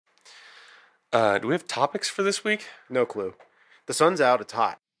Do we have topics for this week? No clue. The sun's out. It's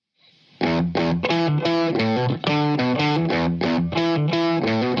hot.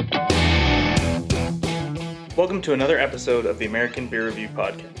 Welcome to another episode of the American Beer Review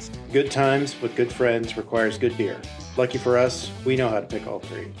Podcast. Good times with good friends requires good beer. Lucky for us, we know how to pick all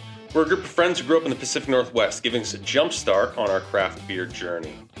three. We're a group of friends who grew up in the Pacific Northwest, giving us a jump start on our craft beer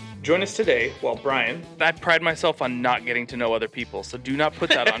journey. Join us today while Brian... I pride myself on not getting to know other people, so do not put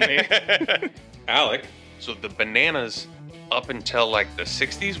that on me. Alec. So the bananas up until like the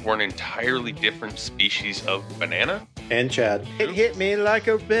 60s were an entirely different species of banana? And Chad. It hit me like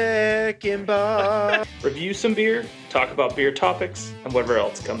a wrecking ball. Review some beer, talk about beer topics, and whatever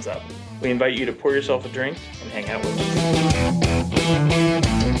else comes up. We invite you to pour yourself a drink and hang out with us.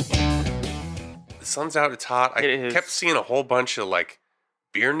 The sun's out, it's hot. I kept seeing a whole bunch of like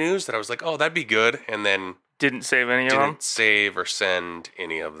beer news that I was like, oh, that'd be good. And then didn't save any of them? Didn't save or send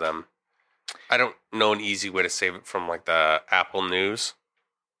any of them. I don't know an easy way to save it from like the Apple News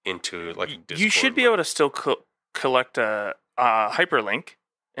into like Discord. You should be able to still collect a hyperlink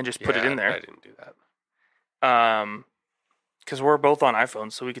and just put it in there. I didn't do that. Because we're both on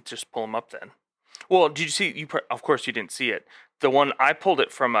iPhones, so we could just pull them up then. Well, did you see? Of course, you didn't see it. The one I pulled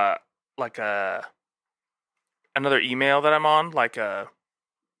it from another email that I'm on.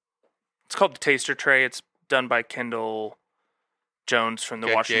 It's called the Taster Tray. It's done by Kendall Jones from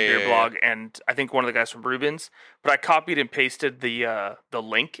the Washington Beer blog, and I think one of the guys from Rubens. But I copied and pasted the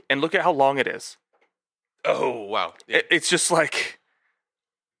link, and look at how long it is. Oh wow! Yeah. It's just like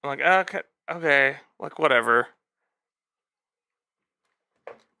I'm like okay, like whatever.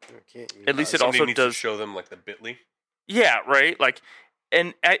 At least it also does show them like the Bitly. Yeah, right. Like,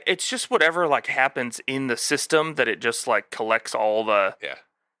 and it's just whatever like happens in the system that it just like collects all the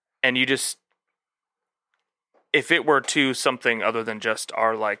and you just. If it were to something other than just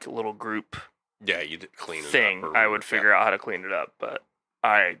our like little group, you'd clean thing, it up. I would figure out how to clean it up, but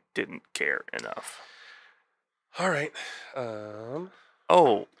I didn't care enough. All right.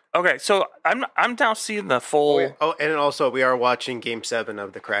 Oh, okay. So I'm now seeing the full. Oh, and also we are watching Game 7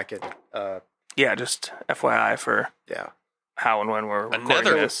 of the Kraken. Yeah, just FYI for how and when we're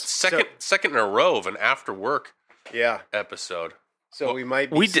recording this. Second in a row of an after work episode. So we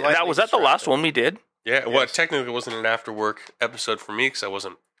might be was that the last one we did? Yeah, well, technically it wasn't an after-work episode for me because I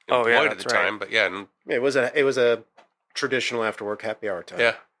wasn't employed at the time. But it was a traditional after-work happy hour time.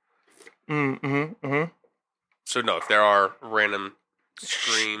 Yeah. Mm-hmm. So no, if there are random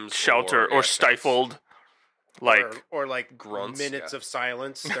screams, shelter or stifled, like or like grunts, minutes of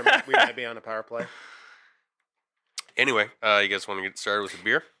silence, we might be on a power play. Anyway, you guys want to get started with the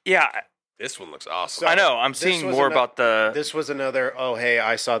beer? Yeah. This one looks awesome. So I know. I'm seeing more about the. This was another. Oh, hey,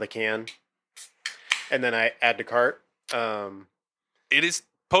 I saw the can. And then I add to cart. It is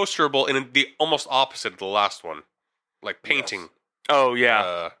posterable in the almost opposite of the last one, like painting. Yes. Oh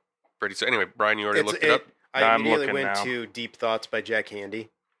yeah. Pretty. So anyway, Brian, you already looked it up. I immediately went to Deep Thoughts by Jack Handy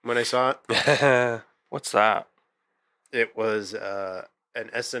when I saw it. What's that? It was an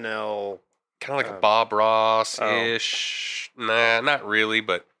SNL kind of like a Bob Ross-ish. Nah, not really,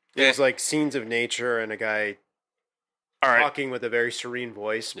 but it was like scenes of nature and a guy talking with a very serene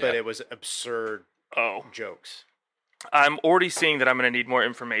voice, but it was absurd. Jokes. I'm already seeing that I'm going to need more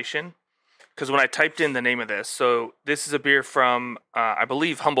information because when I typed in the name of this, so this is a beer from, I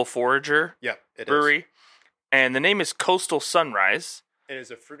believe, Humble Forager Brewery, and the name is Coastal Sunrise. It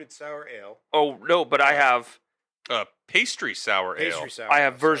is a fruited sour ale. Oh, no, but I have... pastry sour ale. I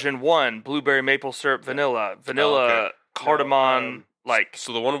have version 1, blueberry maple syrup vanilla, cardamom,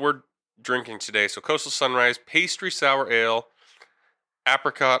 So the one we're drinking today, so Coastal Sunrise, pastry sour ale,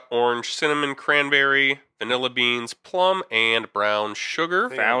 apricot, orange, cinnamon, cranberry, vanilla beans, plum, and brown sugar.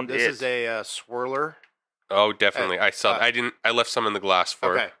 This is a swirler. Oh, definitely. I saw. I left some in the glass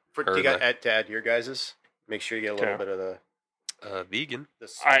for. Okay. Do you got to add your guys's? Make sure you get a little bit of the vegan.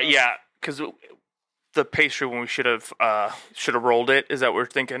 Yeah, because the pastry one we should have rolled it. Is that what we're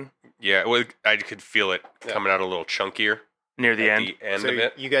thinking? Yeah. Well, I could feel it coming out a little chunkier near the end. The end of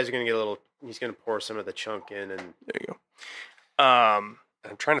it. You guys are gonna get a little. He's gonna pour some of the chunk in, and there you go. I'm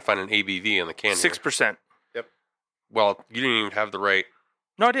trying to find an ABV on the can. 6%. Yep. Well, you didn't even have the right.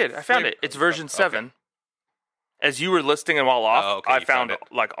 No, I did. I found it. It's version 7. Okay. As you were listing them all off, I found it.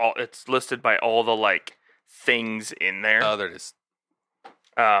 Like all. It's listed by all the like things in there. Oh, there it is.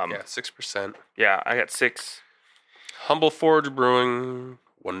 6%. Yeah, I got 6. Humble Forge Brewing,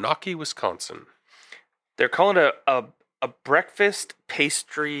 Waunakee, Wisconsin. They're calling it a breakfast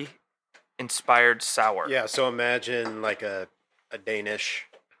pastry inspired sour. Yeah, so imagine like a Danish.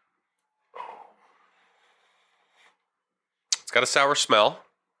 It's got a sour smell.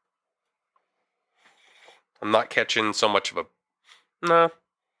 I'm not catching so much of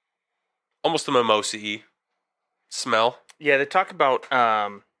almost a mimosa-y smell. Yeah, they talk about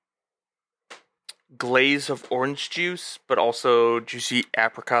glaze of orange juice, but also juicy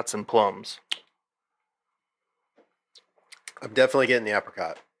apricots and plums. I'm definitely getting the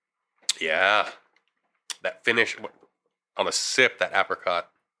apricot. Yeah. That finish on a sip, that apricot.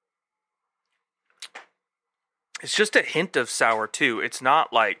 It's just a hint of sour too. It's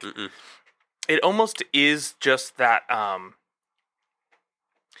not like it almost is just that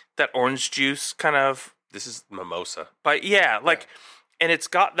that orange juice kind of. This is mimosa. But and it's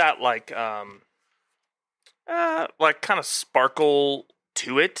got that like kind of sparkle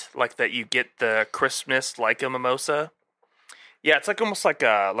to it, like that you get the crispness like a mimosa. Yeah, it's like almost like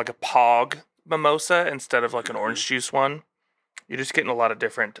a pog mimosa instead of like an orange juice one. You're just getting a lot of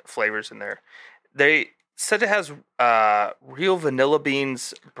different flavors in there. They said it has real vanilla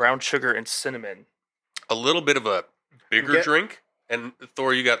beans, brown sugar, and cinnamon. A little bit of a bigger drink, and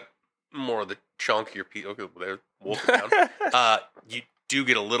Thor, you got more of the chunkier piece. Okay, there, wolf it down. You do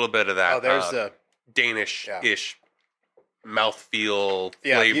get a little bit of that. There's the Danish-ish mouthfeel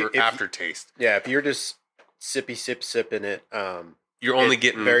flavor aftertaste. Yeah, if you're just sipping it, you're only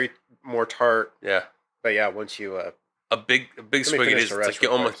getting very more tart. Yeah, but yeah, once you a big swig, it is.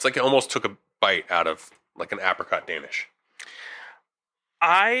 It's like it almost took a bite out of like an apricot Danish.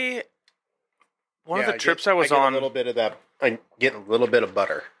 One of the trips I was on, a little bit of that. I'm getting a little bit of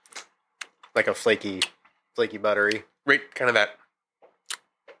butter, like a flaky buttery. Right, kind of that.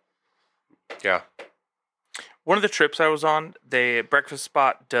 Yeah. One of the trips I was on, the breakfast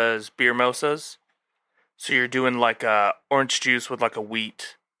spot does beer mosas. So you're doing like a orange juice with like a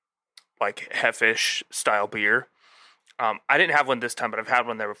wheat, like Heffish style beer. I didn't have one this time, but I've had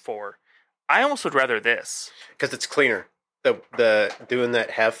one there before. I almost would rather this because it's cleaner. The doing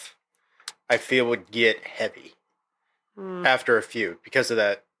that hef, I feel would get heavy after a few because of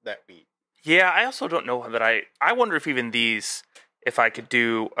that wheat. Yeah, I also don't know that I wonder if even these, if I could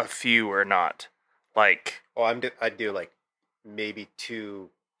do a few or not. Like, I'd do like maybe 2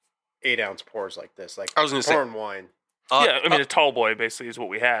 8-ounce pours like this, like I was going to say pouring wine. Yeah, I mean a tall boy basically is what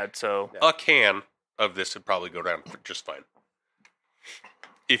we had. So a can of this would probably go down just fine.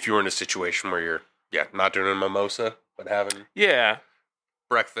 If you were in a situation where you're not doing a mimosa but having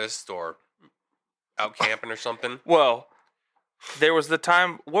breakfast or out camping or something. Well, there was the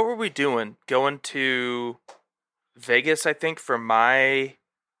time. What were we doing? Going to Vegas, I think, for my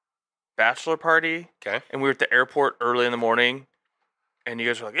bachelor party. Okay. And we were at the airport early in the morning. And you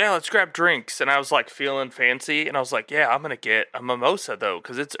guys were like, yeah, let's grab drinks. And I was like feeling fancy. And I was like, yeah, I'm going to get a mimosa though,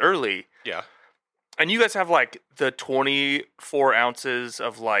 because it's early. Yeah. And you guys have like the 24 ounces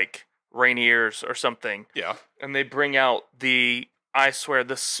of like Rainiers or something. Yeah. And they bring out I swear,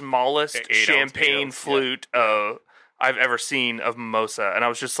 the smallest champagne flute I've ever seen of mimosa. And I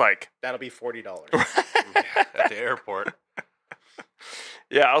was just like, that'll be $40 at the airport.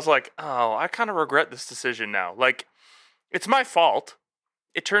 Yeah, I was like, oh, I kind of regret this decision now. Like, it's my fault.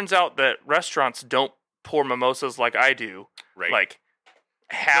 It turns out that restaurants don't pour mimosas like I do. Right. Like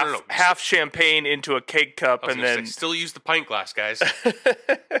half champagne into a cake cup and then still use the pint glass, guys.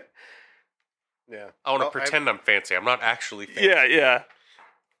 Yeah. I want to pretend I'm fancy. I'm not actually fancy. Yeah.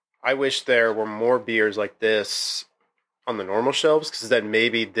 I wish there were more beers like this on the normal shelves, because then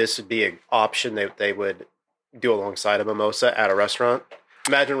maybe this would be an option that they would do alongside a mimosa at a restaurant.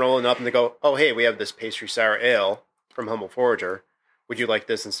 Imagine rolling up and they go, oh, hey, we have this pastry sour ale from Humble Forager. Would you like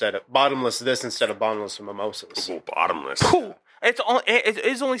this instead of bottomless mimosas? Ooh, bottomless. Cool. It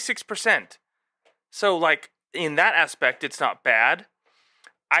is only 6%. So, like, in that aspect, it's not bad.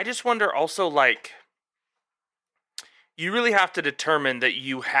 I just wonder also, like, you really have to determine that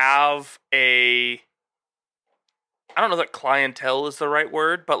you have I don't know that clientele is the right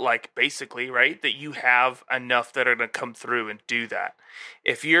word, but, like, basically, right, that you have enough that are going to come through and do that.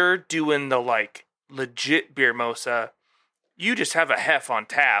 If you're doing the, like, legit beer mosa, you just have a hef on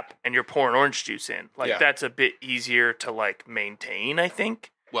tap and you're pouring orange juice in. Like, that's a bit easier to, like, maintain, I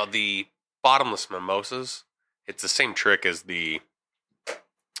think. Well, the bottomless mimosas, it's the same trick as the,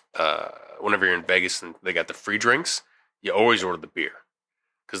 whenever you're in Vegas and they got the free drinks, you always order the beer.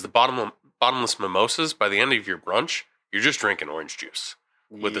 Because the bottomless mimosas, by the end of your brunch, you're just drinking orange juice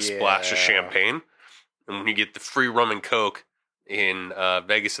with a splash of champagne. And when you get the free rum and Coke in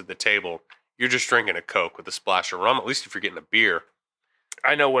Vegas at the table, you're just drinking a Coke with a splash of rum. At least if you're getting a beer,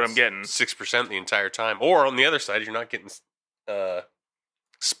 I know what I'm getting. 6% the entire time. Or on the other side, you're not getting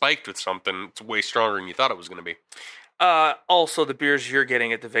spiked with something. It's way stronger than you thought it was going to be. Also, the beers you're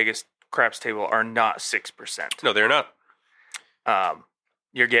getting at the Vegas craps table are not 6%. No, they're not.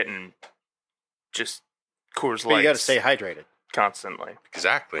 You're getting just Coors But Lights. you got to stay hydrated. Constantly.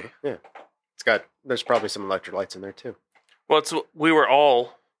 Exactly. Yeah. There's probably some electrolytes in there too. Well, we were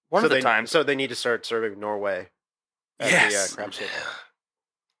all, one of the times. So they need to start serving Norway at Yes. the crab shape.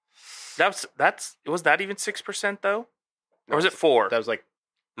 Was that even 6% though? No, Or was it 4? That was like,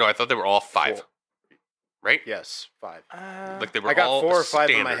 No, I thought they were all 5. 4. Right? Yes, 5. Like they were I got all 4 or 5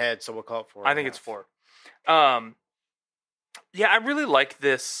 in standard. my head, so we'll call it 4. I think it's 4. Yeah, I really like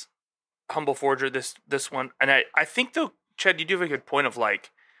this Humble Forager, this one. And I think though, Chad, you do have a good point of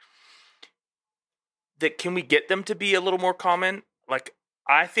like, that can we get them to be a little more common? Like,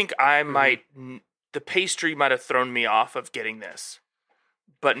 I think I might, the pastry might have thrown me off of getting this.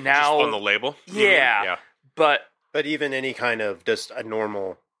 But now. Just on the label? Yeah. Yeah. But even any kind of just a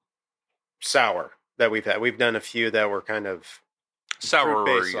normal sour that we've had. We've done a few that were kind of Sour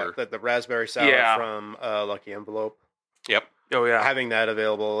fruit-based, or like the raspberry sour from Lucky Envelope. Yep. Oh, yeah. Having that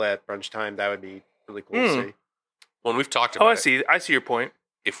available at brunch time, that would be really cool to see. Well, we've talked about it. I see your point.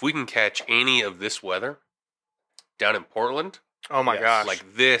 If we can catch any of this weather down in Portland, Oh, my gosh.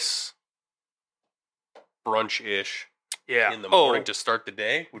 like this brunch-ish yeah. in the morning to start the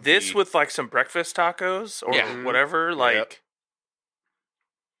day. Would This be, with like some breakfast tacos or whatever, like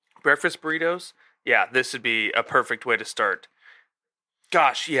breakfast burritos. Yeah, this would be a perfect way to start.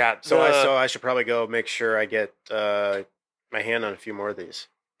 Gosh, yeah. So I should probably go make sure I get my hand on a few more of these.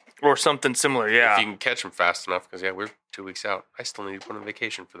 Or something similar, yeah. If you can catch them fast enough, because, we're 2 weeks out. I still need to put on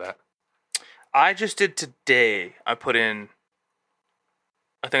vacation for that. I just did today. I think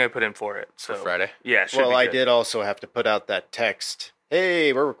I put in for it. So For Friday? Yeah, Well, I did also have to put out that text.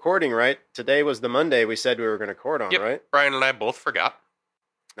 Hey, we're recording, right? Today was the Monday we said we were going to record on, right? Brian and I both forgot.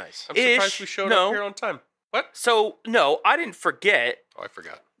 Nice. I'm surprised we showed up here on time. What? So, no, I didn't forget. Oh, I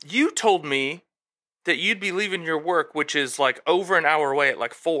forgot. You told me that you'd be leaving your work, which is like over an hour away at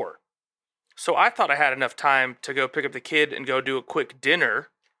like 4. So I thought I had enough time to go pick up the kid and go do a quick dinner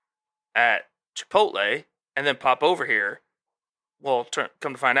at Chipotle and then pop over here. Well,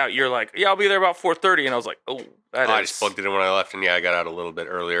 come to find out, you're like, yeah, I'll be there about 4:30. And I was like, I just plugged it in when I left, and I got out a little bit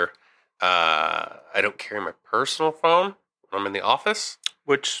earlier. I don't carry my personal phone when I'm in the office.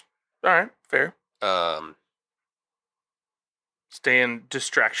 Which, all right, fair. Um, Staying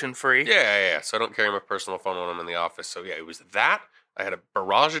distraction free. Yeah. So I don't carry my personal phone when I'm in the office. So yeah, it was that. I had a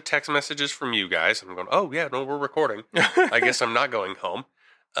barrage of text messages from you guys. I'm going, oh yeah, no, we're recording. I guess I'm not going home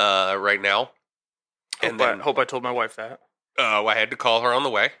right now. Hope I told my wife that. I had to call her on the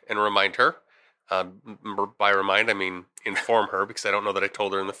way and remind her. By remind, I mean inform her because I don't know that I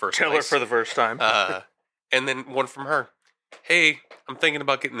told her in the first place. Tell her for the first time. And then one from her. Hey, I'm thinking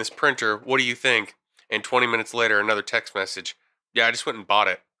about getting this printer. What do you think? And 20 minutes later, another text message. Yeah, I just went and bought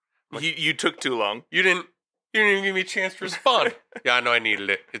it. Like, you took too long. You didn't even give me a chance to respond. Yeah, I know I needed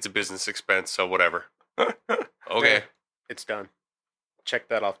it. It's a business expense, so whatever. Okay. Yeah, it's done. Check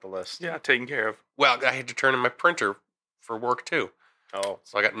that off the list. Yeah, taken care of. Well, I had to turn in my printer for work, too. Oh.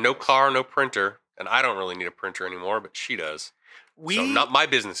 So I got no car, no printer, and I don't really need a printer anymore, but she does. So not my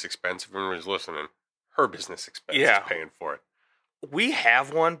business expense, if anybody's listening. Her business expense is paying for it. We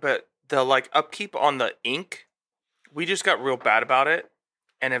have one, but the upkeep on the ink, we just got real bad about it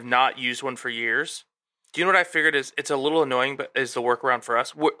and have not used one for years. Do you know what I figured is it's a little annoying, but is the workaround for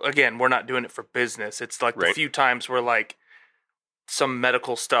us? We're not doing it for business. It's like the few times where like some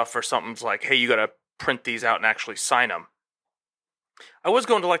medical stuff or something's like, hey, you got to print these out and actually sign them. I was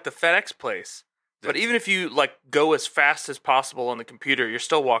going to like the FedEx place, but even if you like go as fast as possible on the computer, you're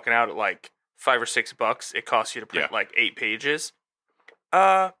still walking out at like $5 or $6. It costs you to print like 8 pages.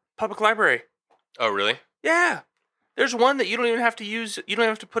 Public library. Oh, really? Yeah. There's one that you don't even have to use. You don't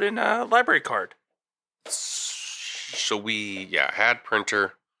have to put in a library card. So we, had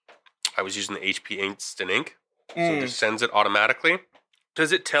printer. I was using the HP Instant Ink. So it just sends it automatically.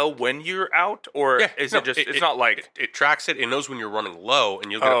 Does it tell when you're out? Or is it just, it's not like... It tracks it. It knows when you're running low,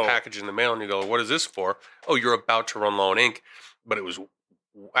 and you'll get a package in the mail, and you go, what is this for? Oh, you're about to run low on ink. But it was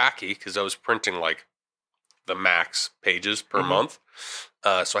wacky, because I was printing, like, the max pages per month.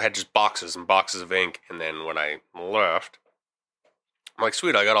 So I had just boxes and boxes of ink, and then when I left, I'm like,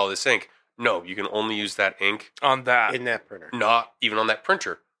 sweet, I got all this ink. No, you can only use that ink on that. In that printer. Not even on that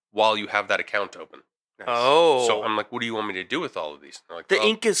printer while you have that account open. Nice. Oh. So I'm like, what do you want me to do with all of these? Like, the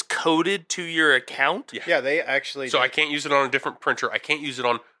ink is coded to your account? Yeah, they actually... So I can't use it on a different printer. I can't use it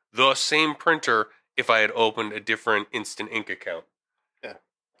on the same printer if I had opened a different Instant Ink account.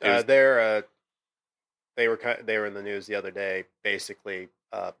 Yeah. They were in the news the other day. Basically,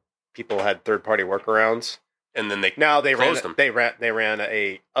 people had third-party workarounds. And then they closed them. They ran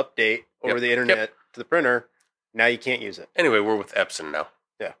a update over the internet to the printer. Now you can't use it. Anyway, we're with Epson now.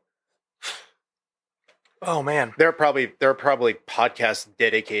 Yeah. Oh man, There are probably podcasts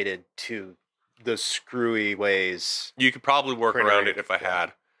dedicated to the screwy ways. You could probably work Printer around it ink, if I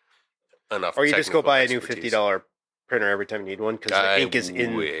had enough. Or you just go buy a new expertise. $50 printer every time you need one because the ink is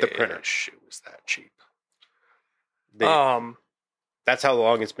in the printer. It was that cheap. That's how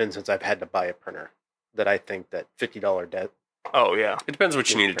long it's been since I've had to buy a printer. That I think that $50 debt. Oh yeah. It depends what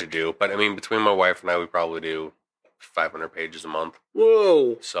you needed to do, but I mean, between my wife and I, we probably do 500 pages a month.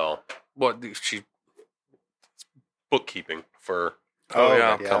 Whoa. So, she bookkeeping for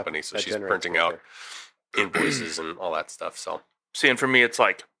that company, so she's printing out invoices and all that stuff. So, and for me, it's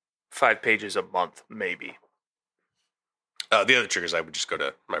like 5 pages a month, maybe. the other triggers, I would just go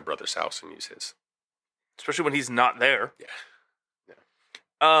to my brother's house and use his, especially when he's not there. Yeah.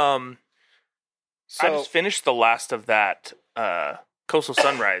 So, I just finished the last of that Coastal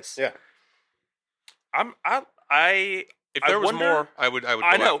Sunrise. Yeah. If there was more, I would.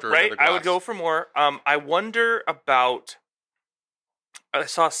 I know, right? I would go for more. I wonder about. I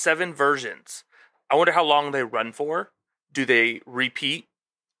saw 7 versions. I wonder how long they run for. Do they repeat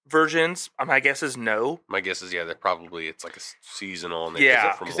versions? My guess is no. My guess is they're probably it's like a seasonal. And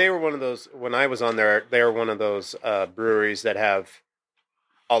because they were one of those when I was on there. They were one of those breweries that have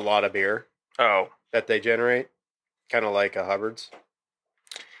a lot of beer. That they generate, kind of like a Hubbard's.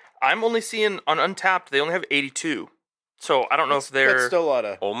 I'm only seeing on Untapped they only have 82, so I don't know if they're that's still a lot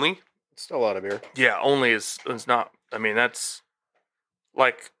of only. It's still a lot of beer. Yeah, only is not. I mean, that's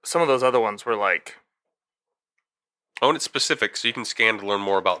like some of those other ones were like. Oh, and it's specific, so you can scan to learn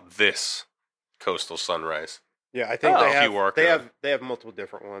more about this Coastal Sunrise. Yeah, I think they have multiple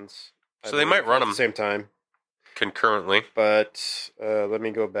different ones. So they might run them at the same time, concurrently. But let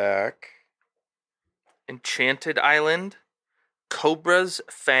me go back. Enchanted Island, Cobra's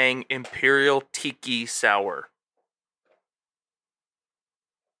Fang Imperial Tiki Sour.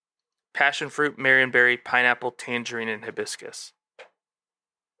 Passion fruit, Marionberry, pineapple, tangerine, and hibiscus.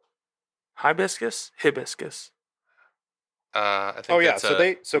 Hibiscus? Hibiscus. I think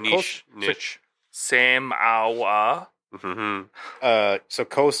that's niche. Sam Awa. Mm-hmm. So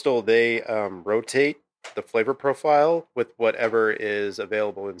Coastal, they rotate the flavor profile with whatever is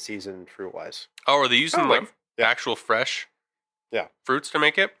available in season fruit wise. Oh, are they using actual fresh fruits to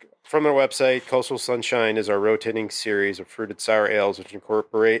make it? From their website, Coastal Sunshine is our rotating series of fruited sour ales which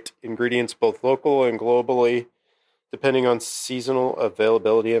incorporate ingredients both local and globally depending on seasonal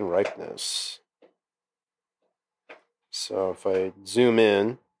availability and ripeness. So if I zoom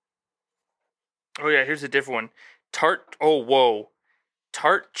in. Oh yeah, here's a different one. Tart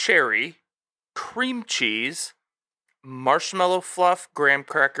cherry, cream cheese, marshmallow fluff, graham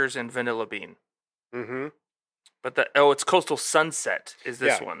crackers, and vanilla bean. Mm-hmm. But it's Coastal Sunset is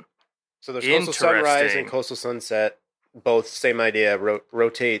this one. So there's Coastal Sunrise and Coastal Sunset, both same idea,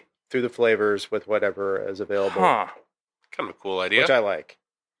 rotate through the flavors with whatever is available. Huh. Kind of a cool idea. Which I like.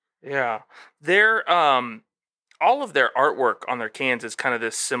 Yeah. They're, all of their artwork on their cans is kind of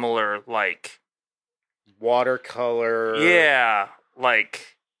this similar, like... watercolor. Yeah,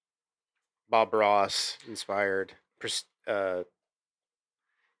 like... Bob Ross inspired. Yeah,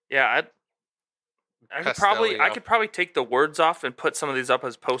 I could probably take the words off and put some of these up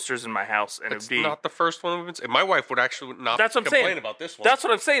as posters in my house, and it's not the first one we've been saying. My wife would actually not complain about this one. That's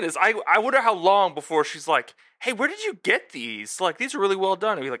what I'm saying is I wonder how long before she's like, hey, where did you get these? Like, these are really well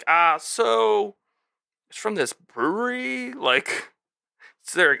done. And be like, so it's from this brewery. Like,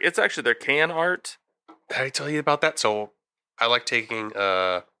 it's actually their can art. Did I tell you about that? So I like taking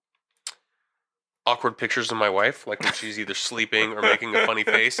awkward pictures of my wife, like when she's either sleeping or making a funny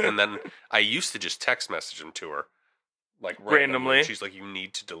face, and then I used to just text message them to her, like randomly. She's like, "You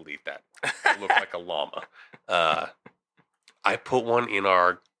need to delete that. You look like a llama." I put one in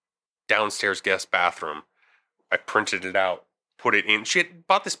our downstairs guest bathroom. I printed it out, put it in. She had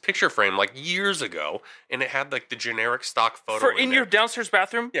bought this picture frame like years ago, and it had like the generic stock photo in your downstairs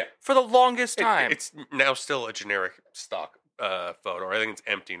bathroom. Yeah, for the longest time. It's now still a generic stock photo. I think it's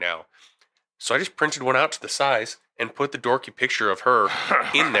empty now. So I just printed one out to the size and put the dorky picture of her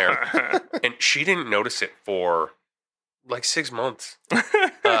in there. And she didn't notice it for like 6 months.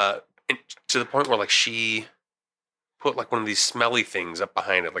 And to the point where like she put like one of these smelly things up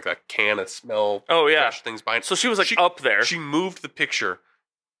behind it, like a can of smell fresh things behind it. So she was like up there. She moved the picture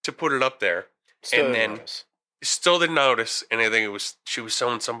to put it up there. Still didn't notice. And I think she was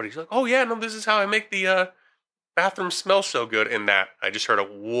showing somebody. She's like, oh yeah, no, this is how I make the bathroom smells so good. In that I just heard a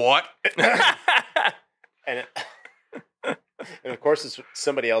what? and of course it's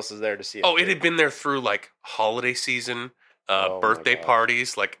somebody else is there to see it. Oh, it had been there through like holiday season, birthday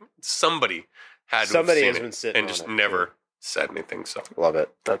parties. Like somebody has been sitting and just never said anything. So love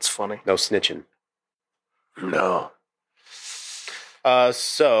it. That's funny. No snitching. No.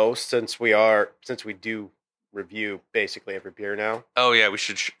 So since we do review basically every beer now. Oh yeah, we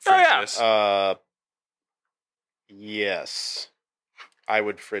should fridge this. Yes, I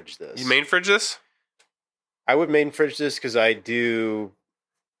would fridge this. You main fridge this? I would main fridge this because I do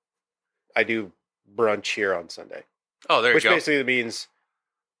brunch here on Sunday. Oh, there you Which go. basically means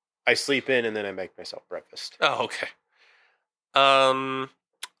I sleep in and then I make myself breakfast. Oh, okay.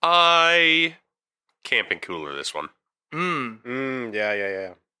 I camping cooler this one.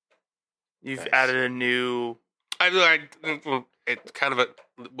 Yeah. You've Nice. added a new. It's kind of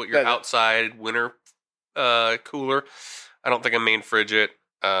what your outside winter cooler. I don't think I main fridge it.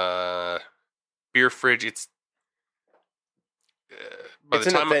 Beer fridge. It's It's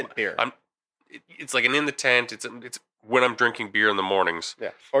an event beer. It's like an in the tent. It's when I'm drinking beer in the mornings. Yeah,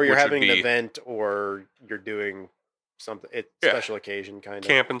 or you're having an event, or you're doing something. It's special occasion kind of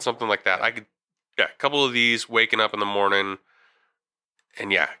camping, something like that. I could, a couple of these, waking up in the morning,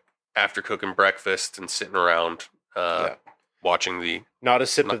 and after cooking breakfast and sitting around, watching the. Not a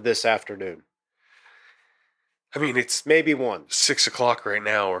sip of this afternoon. I mean, it's maybe 6 o'clock right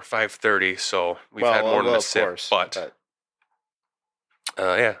now, or 5:30, so we've had more than a sip. Course, but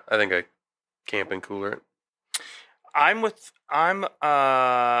I think a camping cooler. I'm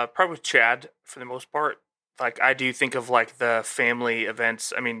probably with Chad for the most part. Like, I do think of like the family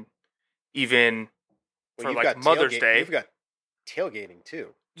events. I mean, even for like Mother's Day, you've got tailgating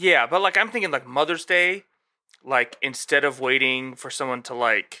too. Yeah, but like I'm thinking like Mother's Day, like instead of waiting for someone to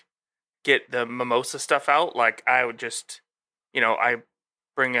like get the mimosa stuff out, like I would just, I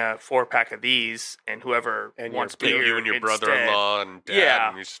bring a 4-pack of these, and whoever wants beer, you and your brother-in-law and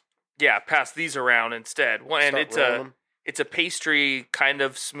dad, pass these around instead. Well, and it's a pastry kind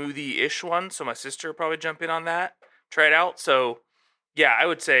of smoothie-ish one, so my sister will probably jump in on that, try it out. So yeah, I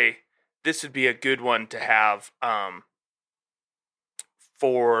would say this would be a good one to have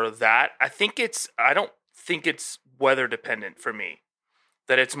for that. I don't think it's weather dependent for me.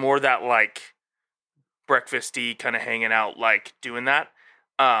 That it's more that like breakfasty kind of hanging out, like doing that.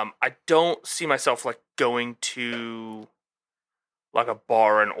 I don't see myself like going to like a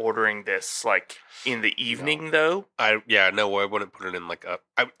bar and ordering this like in the evening though. I wouldn't put it in like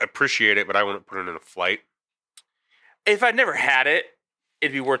I appreciate it, but I wouldn't put it in a flight. If I'd never had it,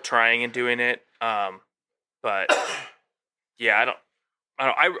 it'd be worth trying and doing it. But yeah,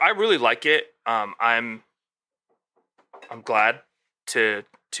 I really like it. I'm glad to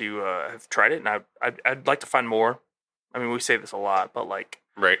have tried it, and I'd like to find more. I mean, we say this a lot, but like,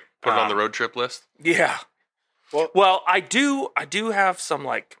 right, put it on the road trip list. Yeah. Well, I do have some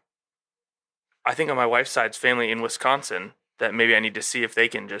like, I think on my wife's side's family in Wisconsin that maybe I need to see if they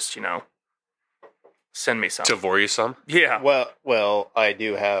can just send me some. Tavor you some? Yeah. Well, I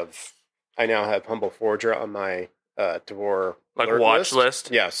now have Humble Forager on my Tavor like watch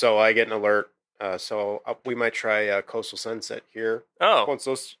list. Yeah, so I get an alert. So we might try Coastal Sunset here. Oh, once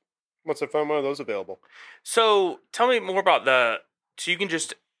I find one of those available. So tell me more about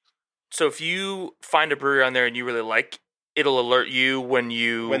so if you find a brewery on there and you really like, it'll alert you when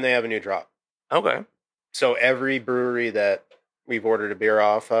they have a new drop. Okay. So every brewery that we've ordered a beer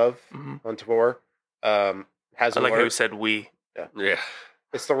off of on Tavor has. I like how you said we. Yeah.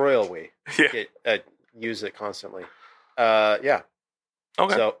 It's the royal we. Yeah. Use it constantly. Yeah.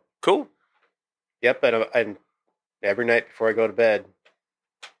 Okay. So cool. Yep, and every night before I go to bed,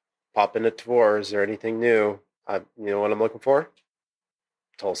 pop into Tavor. Is there anything new? You know what I'm looking for?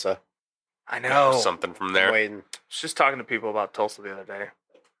 Tulsa. I know. Something from there. I'm waiting. I was just talking to people about Tulsa the other day.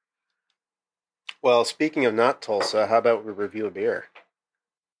 Well, speaking of not Tulsa, how about we review a beer?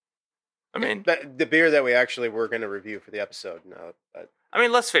 I mean, the beer that we actually were going to review for the episode. No, I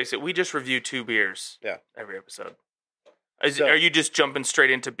mean, let's face it. We just review 2 beers. Yeah. Every episode. Are you just jumping straight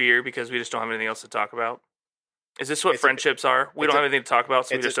into beer because we just don't have anything else to talk about? Is this what friendships are? We don't have anything to talk about,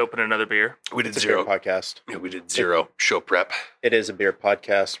 so we just open another beer. We did 0 podcast. Yeah, we did 0 show prep. It is a beer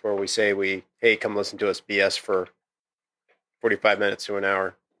podcast where we say hey, come listen to us BS for 45 minutes to an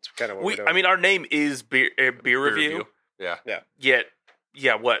hour. It's kind of what we're doing. I mean, our name is beer review. Yeah. Yeah.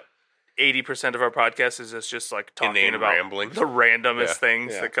 Yet, what? 80% of our podcast is just like talking about rambling. The randomest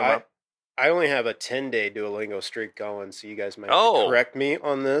things that come up. I only have a 10-day Duolingo streak going, so you guys might correct me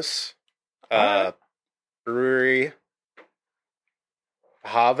on this. Brewery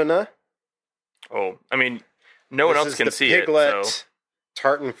Bhavana. Oh, I mean, no one else can see Piglette, it. So.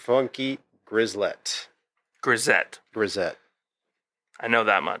 Tart and Funky Grissette. Grissette. I know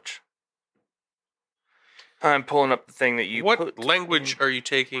that much. I'm pulling up the thing that you What language are you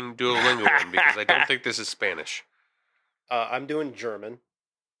taking Duolingo in? Because I don't think this is Spanish. I'm doing German.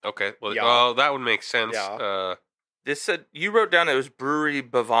 Okay. Well, Yeah. that would make sense. Yeah. This said you wrote down it was Brewery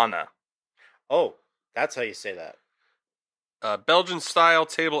Bhavana. Oh, that's how you say that. Belgian style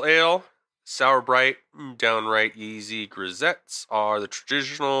table ale, sour bright, downright easy. Grisettes are the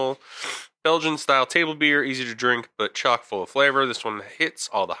traditional Belgian style table beer, easy to drink but chock full of flavor. This one hits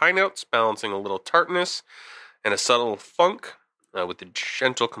all the high notes, balancing a little tartness and a subtle funk with the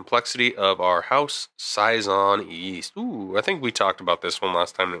gentle complexity of our house Saison yeast. Ooh, I think we talked about this one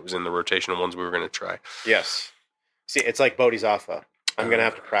last time. It was in the rotation of ones we were going to try. Yes. See, it's like Bodhisattva. I'm going to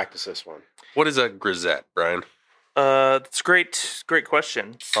have to practice this one. What is a grisette, Brian? That's great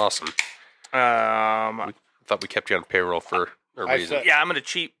question. Awesome. I thought we kept you on payroll for a reason. Yeah, I'm gonna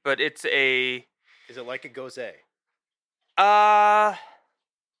cheat, but it's a. Is it like a gose?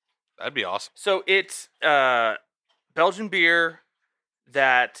 That'd be awesome. So it's Belgian beer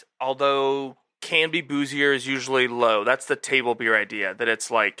that, although can be boozier, is usually low. That's the table beer idea. That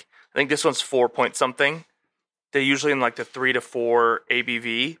it's like, I think this one's 4 point something. They're usually in like the 3 to 4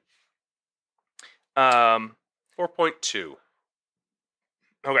 ABV. 4.2.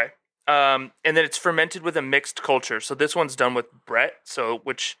 Okay. And then it's fermented with a mixed culture. So this one's done with Brett,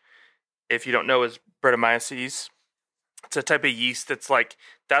 which, if you don't know, is Brettanomyces. It's a type of yeast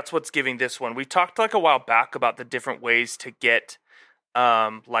that's what's giving this one. We talked like a while back about the different ways to get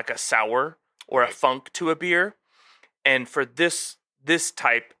like a sour or a funk to a beer. And for this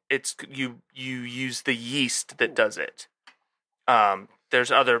type, it's you use the yeast that does it.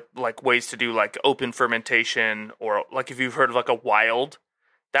 There's other like ways to do like open fermentation, or like if you've heard of like a wild,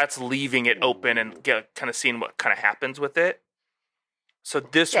 that's leaving it open and kind of seeing what kind of happens with it. So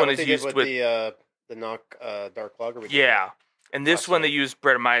this one is used with the knock dark lager. Yeah, and this one they use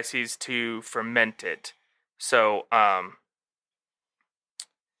Brettanomyces to ferment it. So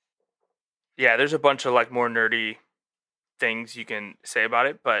yeah, there's a bunch of like more nerdy things you can say about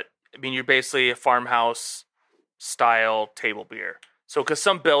it, but I mean you're basically a farmhouse style table beer. So, because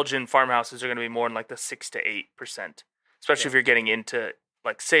some Belgian farmhouses are going to be more in like the 6 to 8%, especially if you're getting into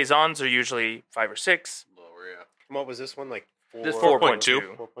like saisons are usually 5 or 6. Lower, yeah. What was this one like? This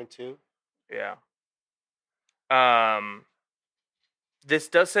 4.2. 4.2. Yeah. This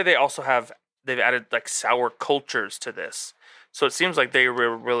does say they've added like sour cultures to this, so it seems like they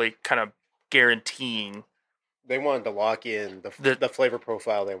were really kind of guaranteeing. They wanted to lock in the flavor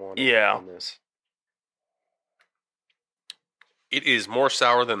profile they wanted on this. It is more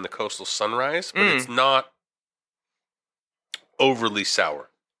sour than the Coastal Sunrise, but it's not overly sour,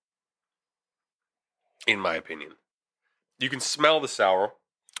 in my opinion. You can smell the sour.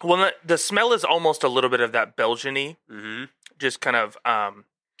 Well, the smell is almost a little bit of that Belgian-y. Mm-hmm. Just kind of,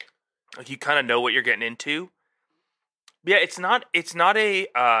 like you kind of know what you're getting into. Yeah, it's not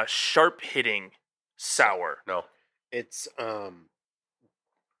a sharp-hitting sour. No. It's, the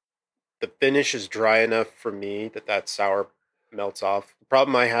finish is dry enough for me that sour melts off. The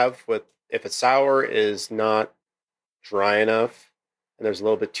problem I have with if a sour is not dry enough and there's a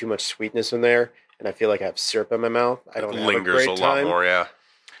little bit too much sweetness in there and I feel like I have syrup in my mouth, I don't have a great time. Lingers a lot more, yeah.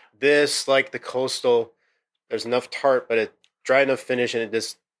 This, like the Coastal, there's enough tart, but it's dry enough finish and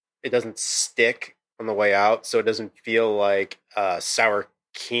it doesn't stick on the way out, so it doesn't feel like sour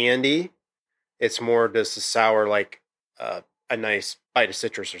candy. It's more just a sour like a nice bite of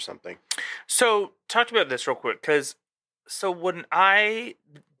citrus or something. So talk about this real quick, because so when I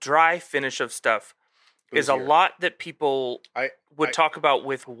dry finish of stuff is a lot that people would talk about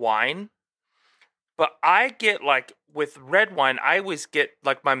with wine, but I get like with red wine, I always get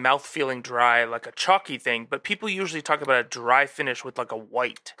like my mouth feeling dry, like a chalky thing, but people usually talk about a dry finish with like a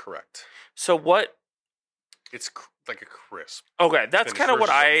white. Correct. So what? It's like a crisp. Okay, that's kind of what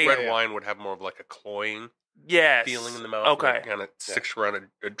red wine would have more of like a cloying feeling in the mouth. Okay. Kind of sticks around.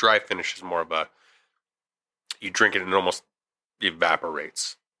 A dry finish is more of a, you drink it and it almost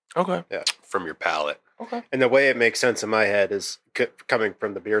evaporates. Okay. Yeah. From your palate. Okay. And the way it makes sense in my head is coming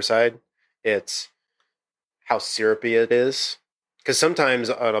from the beer side. It's how syrupy it is. Because sometimes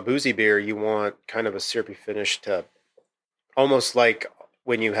on a boozy beer, you want kind of a syrupy finish to almost like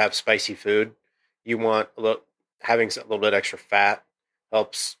when you have spicy food, you want having a little bit extra fat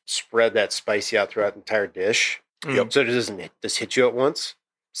helps spread that spicy out throughout the entire dish. Yep. So it doesn't just hit you at once.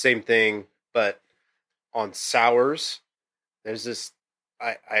 Same thing, but on sours, there's this,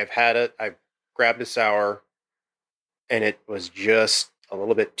 I've had it, I grabbed a sour and it was just a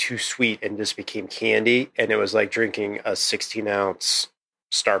little bit too sweet and just became candy. And it was like drinking a 16-ounce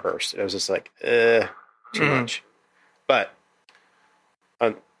Starburst. It was just like, too much. But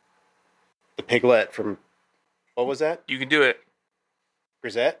on the Piglette from, what was that? You can do it.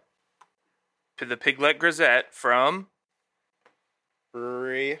 Grissette? To the Piglette Grissette from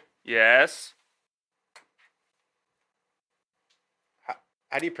Brewery. Yes.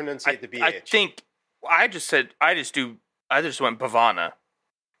 How do you pronunciate the BH? I think I just went Bhavana.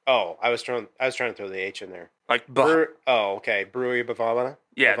 Oh, I was trying to throw the H in there. Like okay. Brewery Bhavana?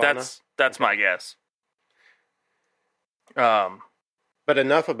 Yeah, Bhavana? that's my guess. But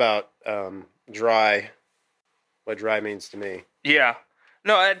enough about dry. What dry means to me. Yeah.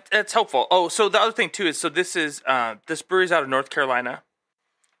 No, it's helpful. Oh, so the other thing too is this is this brewery's out of North Carolina.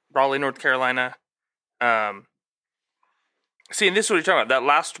 Raleigh, North Carolina. See, and this is what you're talking about. That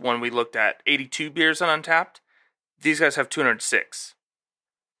last one we looked at, 82 beers on Untappd. These guys have 206.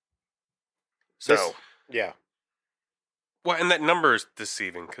 So, yeah. Well, and that number is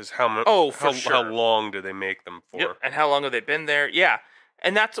deceiving because how long do they make them for? Yep. And how long have they been there? Yeah.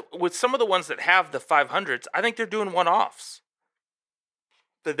 And that's with some of the ones that have the 500s, I think they're doing one-offs.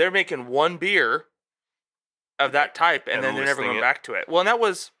 That they're making one beer of that type, and then they're never going back to it. Well, and that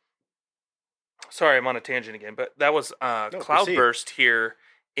was... Sorry, I'm on a tangent again, but that was Cloudburst here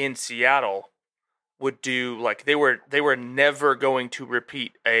in Seattle would do, like, they were never going to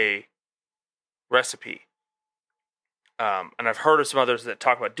repeat a recipe. And I've heard of some others that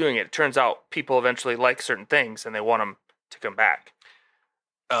talk about doing it. It turns out people eventually like certain things, and they want them to come back.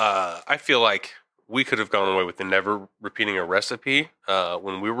 I feel like we could have gone away with the never repeating a recipe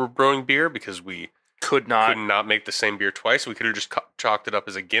when we were brewing beer because we could not make the same beer twice. We could have just chalked it up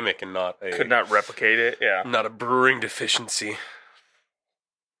as a gimmick and could not replicate it. Yeah, not a brewing deficiency.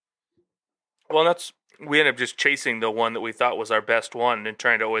 Well, we ended up just chasing the one that we thought was our best one and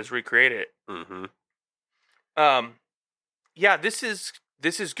trying to always recreate it. Mm-hmm. Yeah, this is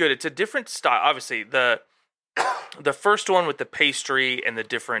good. It's a different style. Obviously, the first one with the pastry and the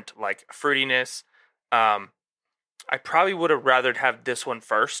different like fruitiness. I probably would have rathered have this one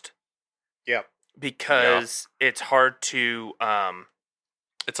first. Yeah. Because it's hard to...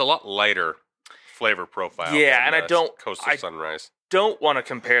 it's a lot lighter flavor profile. Yeah, and I don't... Coastal Sunrise. Don't want to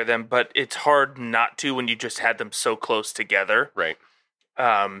compare them, but it's hard not to when you just had them so close together. Right.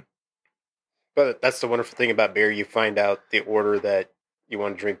 But that's the wonderful thing about beer. You find out the order that you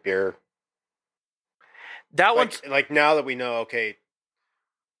want to drink beer. That one's... Like now that we know, okay,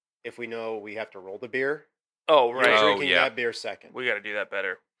 if we know we have to roll the beer... Oh, right. Drinking that beer second. We got to do that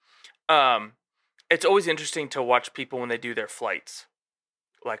better. It's always interesting to watch people when they do their flights,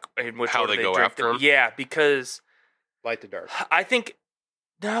 like in which how order they go after them. Yeah, because light to dark. I think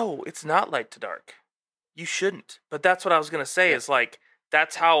no, it's not light to dark. You shouldn't. But that's what I was gonna say. Is like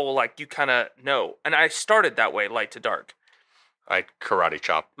that's how like you kind of know. And I started that way, light to dark. I karate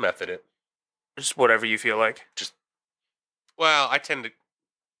chop method it. Just whatever you feel like. I tend to.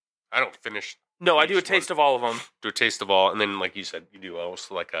 I don't finish. No, I do a taste of all of them. Do a taste of all, and then like you said, you do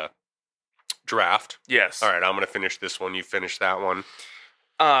also like a draft. Yes. All right, I'm going to finish this one. You finish that one.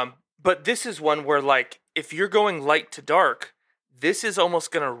 But this is one where, like, if you're going light to dark, this is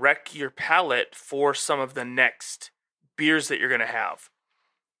almost going to wreck your palate for some of the next beers that you're going to have.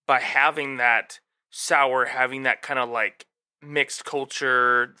 By having that sour, having that kind of, like, mixed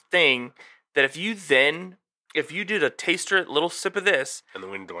culture thing, that if you did a taster, little sip of this. And then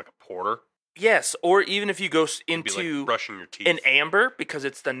went into, like, a porter. Yes, or even if you go into like brushing your teeth. An amber, because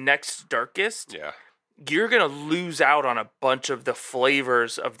it's the next darkest, you're going to lose out on a bunch of the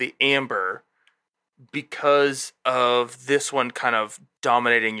flavors of the amber because of this one kind of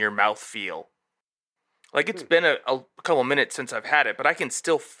dominating your mouthfeel. Like, it's been a couple minutes since I've had it, but I can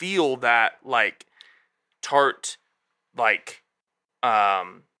still feel that, like, tart, like,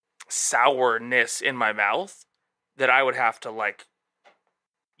 sourness in my mouth that I would have to, like,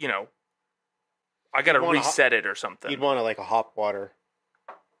 you know, I got to reset it or something. You'd want like a hop water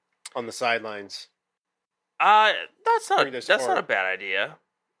on the sidelines. That's not a bad idea.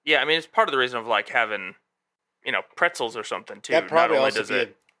 Yeah, I mean, it's part of the reason of like having, you know, pretzels or something too. That probably this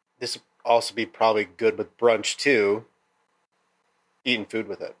would also be probably good with brunch too. Eating food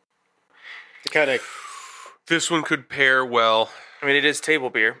with it. To kind of. This one could pair well. I mean, it is table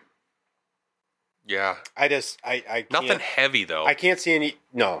beer. Yeah. I can't, nothing heavy though. I can't see any.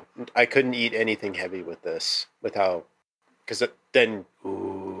 No, I couldn't eat anything heavy with this. Because then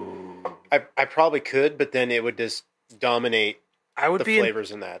I probably could, but then it would just dominate.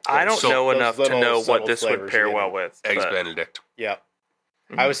 Flavors in that. I don't know enough to know what this would pair well with. Eggs Benedict. Yeah,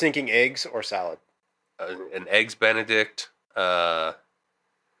 I was thinking eggs or salad. An eggs Benedict. So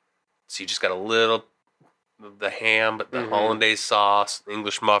you just got a little of the ham, but the hollandaise sauce,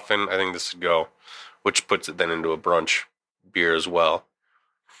 English muffin. I think this would go, which puts it then into a brunch beer as well.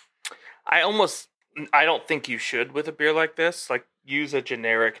 I don't think you should with a beer like this. Like, use a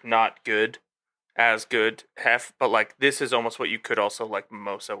generic not good as good. But like this is almost what you could also like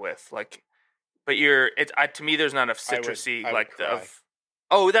mimosa with. Like, but to me, there's not enough citrusy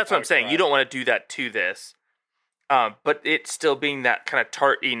Oh, that's what I'm saying. You don't want to do that to this. But it still being that kind of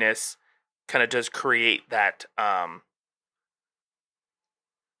tartiness kind of does create that. I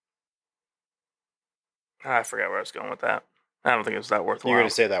forgot where I was going with that. I don't think it was that worthwhile. You were going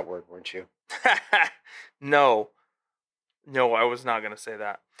to say that word, weren't you? No, I was not going to say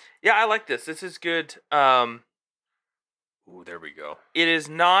that. Yeah, I like this. This is good. Ooh, there we go. It is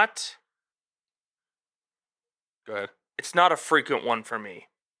not. Go ahead. It's not a frequent one for me.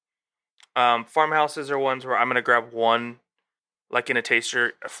 Farmhouses are ones where I'm going to grab one, like in a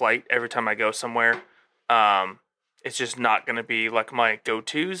flight every time I go somewhere. It's just not going to be like my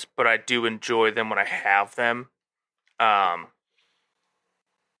go-tos, but I do enjoy them when I have them.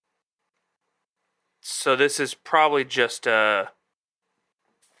 So this is probably just a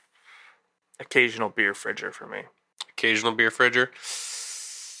occasional beer fridger for me. Occasional beer fridger.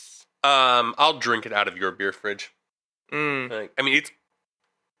 I'll drink it out of your beer fridge. I mean,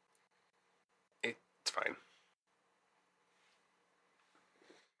 it's fine.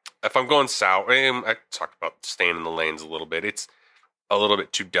 If I'm going sour, I talked about staying in the lanes a little bit. It's a little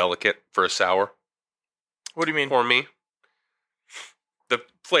bit too delicate for a sour. What do you mean? For me, the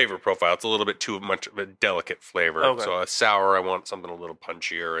flavor profile, it's a little bit too much of a delicate flavor. Okay. So a sour, I want something a little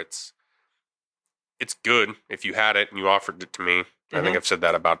punchier. It's good if you had it and you offered it to me. I think I've said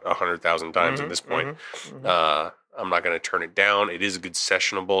that about 100,000 times at this point. I'm not going to turn it down. It is a good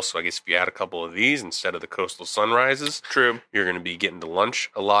sessionable, so I guess if you had a couple of these instead of the Coastal Sunrises, true, you're going to be getting to lunch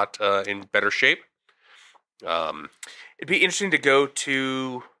a lot in better shape. It'd be interesting to go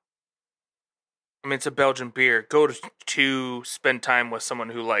to. I mean, it's a Belgian beer. Go to spend time with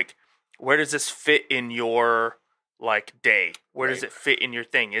someone who like, where does this fit in your like day? Where does it fit in your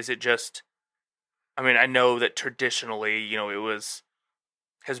thing? Is it just? I mean, I know that traditionally,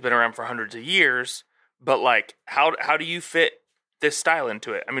 has been around for hundreds of years. But, like, how do you fit this style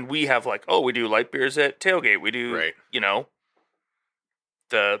into it? I mean, we have, like, we do light beers at Tailgate. We do,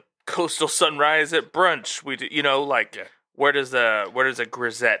 the Coastal Sunrise at brunch. We do, where does a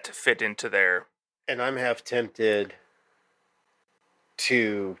Grissette fit into there? And I'm half tempted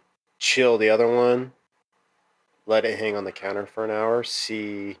to chill the other one, let it hang on the counter for an hour,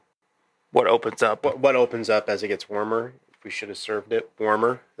 see what opens up. What opens up as it gets warmer. We should have served it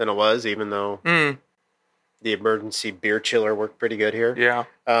warmer than it was, even though... The emergency beer chiller worked pretty good here. Yeah.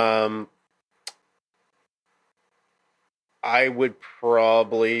 I would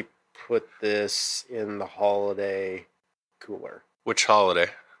probably put this in the holiday cooler. Which holiday?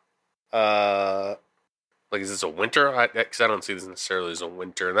 Like, is this a winter? Because I don't see this necessarily as a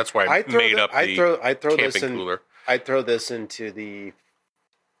winter, and that's why I made up the camping cooler. I'd throw this into the...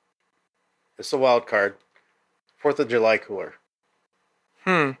 This is a wild card. 4th of July cooler.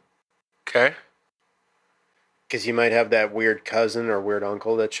 Okay. Because you might have that weird cousin or weird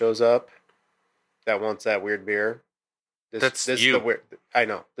uncle that shows up that wants that weird beer. That's you. Is the weird, I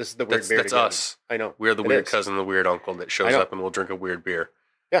know. This is the weird beer. That's us. I know. We're the weird cousin, the weird uncle that shows up and will drink a weird beer.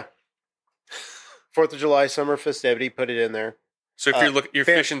 Yeah. 4th of July summer festivity. Put it in there. So if you're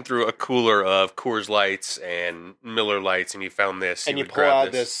fishing through a cooler of Coors Lights and Miller Lights and you found this, and you pull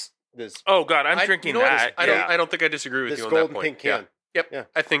out this. Oh God, I'm drinking that. I don't think I disagree with you on that point. This golden pink can. Yep. Yeah.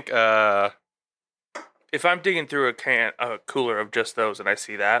 I think. If I'm digging through a cooler of just those and I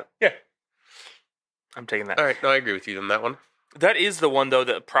see that, I'm taking that. All right, no, I agree with you on that one. That is the one though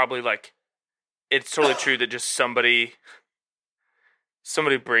that probably like, it's totally true that just somebody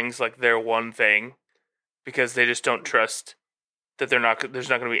brings like their one thing because they just don't trust that there's not going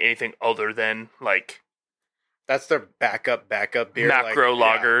to be anything other than like. That's their backup beer. Macro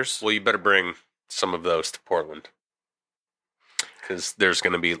lagers. Well, you better bring some of those to Portland. Because there's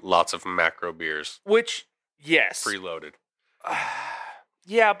going to be lots of macro beers. Which, yes. Preloaded.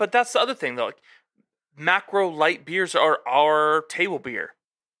 Yeah, but that's the other thing, though. Like, macro light beers are our table beer.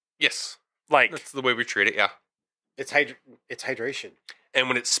 Yes. Like that's the way we treat it, yeah. It's hydration. And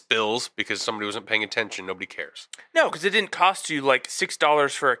when it spills because somebody wasn't paying attention, nobody cares. No, because it didn't cost you like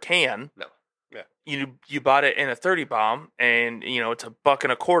 $6 for a can. No. Yeah. You bought it in a 30 bomb, and, it's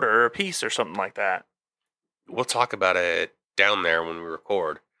 $1.25 a piece or something like that. We'll talk about it down there when we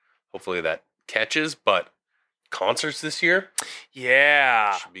record. Hopefully that catches, but concerts this year?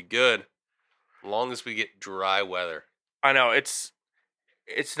 Yeah. Should be good. As long as we get dry weather. I know,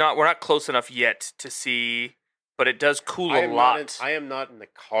 we're not close enough yet to see, but it does cool a lot. I am not in the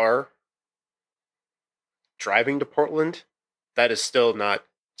car driving to Portland. That is still not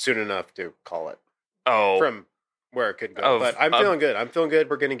soon enough to call it. Oh. From where it could go. But I'm feeling good. I'm feeling good.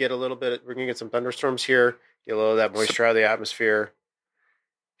 We're going to get we're going to get some thunderstorms here, get a little of that moisture out of the atmosphere.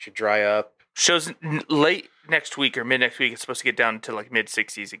 Should dry up. Shows late next week or mid next week, it's supposed to get down to like mid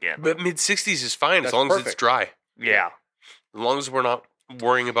 60s again. But mid 60s is fine as long as it's dry. Yeah. As long as we're not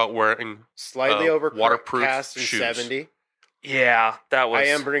worrying about wearing slightly over waterproof shoes. 70. Yeah, that was.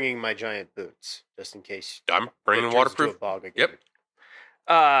 I am bringing my giant boots just in case. I'm bringing waterproof. Yep.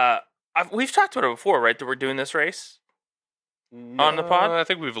 We've talked about it before, right? That we're doing this race on the pod. I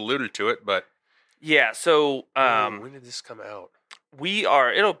think we've alluded to it, but yeah. So when did this come out?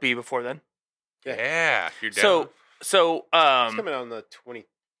 It'll be before then. Yeah, if you're down. So it's coming out on the 20th.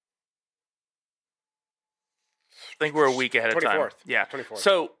 I think we're a week ahead of 24th. time. Yeah, 24th.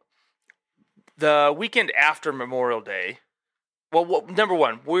 So the weekend after Memorial Day. Well, number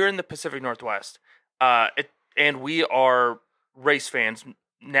one, we're in the Pacific Northwest, and we are race fans,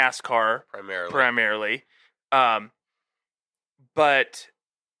 NASCAR primarily. But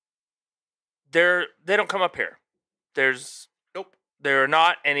they don't come up here. There are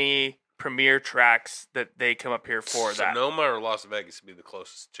not any premier tracks that they come up here for. Sonoma or Las Vegas would be the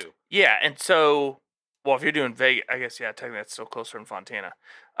closest to. Yeah, and so, if you're doing Vegas, I guess, yeah, technically that's still closer in Fontana.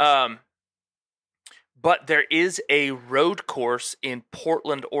 But there is a road course in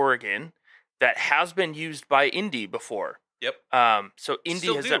Portland, Oregon that has been used by Indy before. Yep. So Indy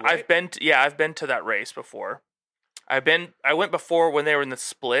Still has. do, right? I've been to that race before. I went before when they were in the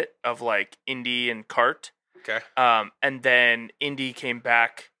split of like Indy and Kart. Okay. And then Indy came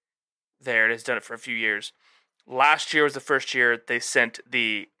back there. It has done it for a few years. Last year was the first year they sent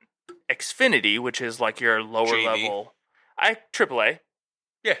the Xfinity, which is like your lower JV. level. AAA.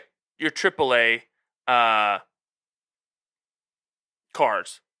 Yeah. Your AAA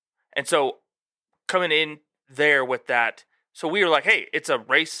cars. And so coming in there with that, so we were like, hey, it's a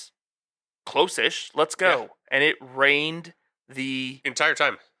race close-ish. Let's go. Yeah. And it rained the entire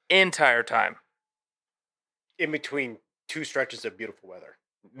time. In between two stretches of beautiful weather.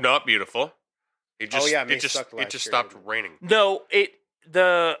 Not beautiful. It just stopped raining. No,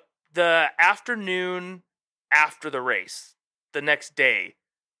 the afternoon after the race, the next day,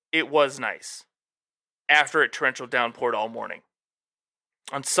 it was nice. After it torrential downpoured all morning.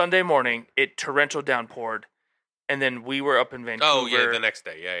 On Sunday morning, it torrential downpoured, and then we were up in Vancouver. Oh yeah, the next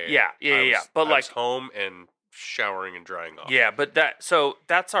day, yeah. But I was home and showering and drying off. Yeah, but that's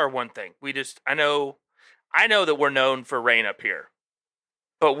our one thing. I know that we're known for rain up here,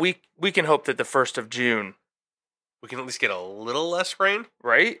 but we can hope that the 1st of June we can at least get a little less rain,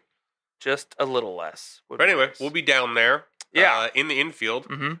 right? Just a little less. But anyway, nice. We'll be down there, in the infield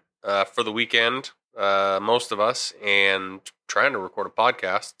for the weekend. Most of us, and trying to record a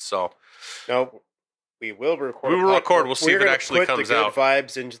podcast. So, no, we will record. We'll see if it actually comes out. Put the good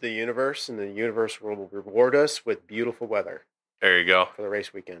vibes into the universe, and the universe will reward us with beautiful weather. There you go for the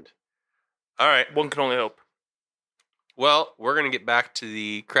race weekend. All right, one can only hope. Well, we're gonna get back to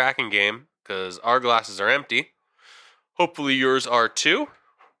the Kraken game because our glasses are empty. Hopefully, yours are too.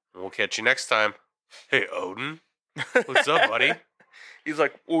 And we'll catch you next time. Hey, Odin, what's up, buddy? He's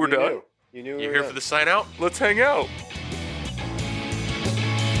like, we're done. You're here for the sign out? Let's hang out.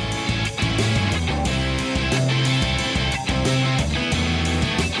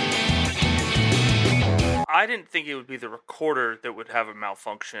 I didn't think it would be the recorder that would have a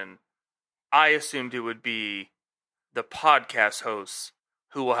malfunction. I assumed it would be the podcast hosts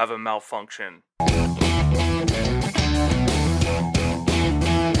who will have a malfunction.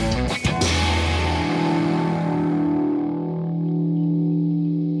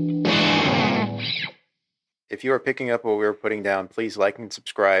 If you are picking up what we were putting down, please like and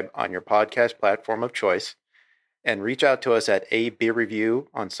subscribe on your podcast platform of choice. And reach out to us at ABR Review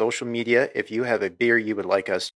on social media if you have a beer you would like us